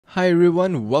Hi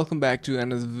everyone, welcome back to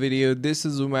another video. This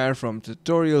is Umar from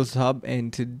TutorialsHub,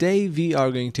 and today we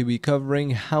are going to be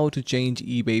covering how to change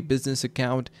eBay business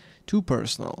account to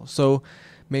personal. So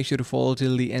make sure to follow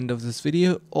till the end of this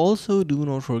video. Also, do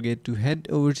not forget to head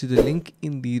over to the link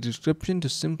in the description to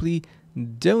simply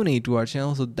donate to our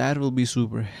channel. So that will be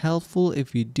super helpful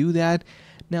if you do that.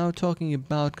 Now, talking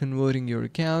about converting your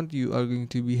account, you are going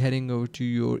to be heading over to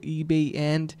your eBay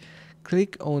and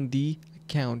click on the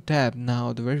account tab.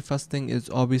 Now the very first thing is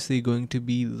obviously going to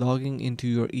be logging into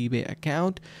your eBay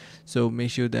account, so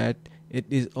make sure that it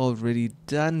is already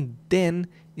done. Then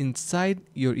inside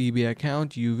your eBay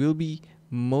account you will be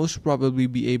most probably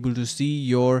be able to see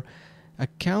your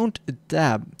account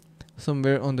tab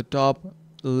somewhere on the top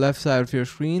left side of your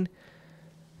screen.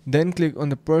 Then click on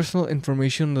the personal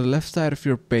information on the left side of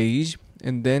your page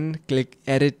and then click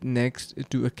edit next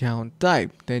to account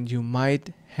type. Then you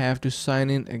might have to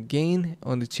sign in again.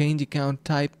 On the change account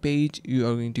type page, you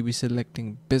are going to be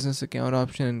selecting business account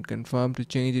option and confirm to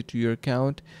change it to your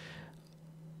account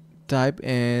type,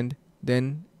 and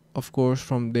then of course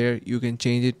from there you can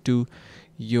change it to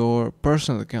your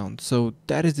personal account. So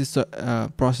that is this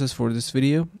process for this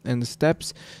video and the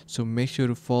steps, so make sure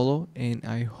to follow, and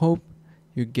I hope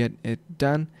you get it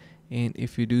done. And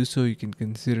if you do so, you can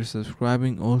consider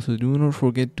subscribing. Also, do not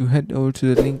forget to head over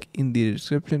to the link in the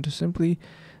description to simply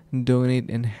donate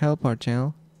and help our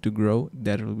channel to grow.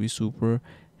 That will be super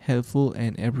helpful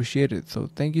and appreciated. So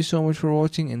thank you so much for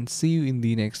watching, and see you in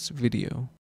the next video.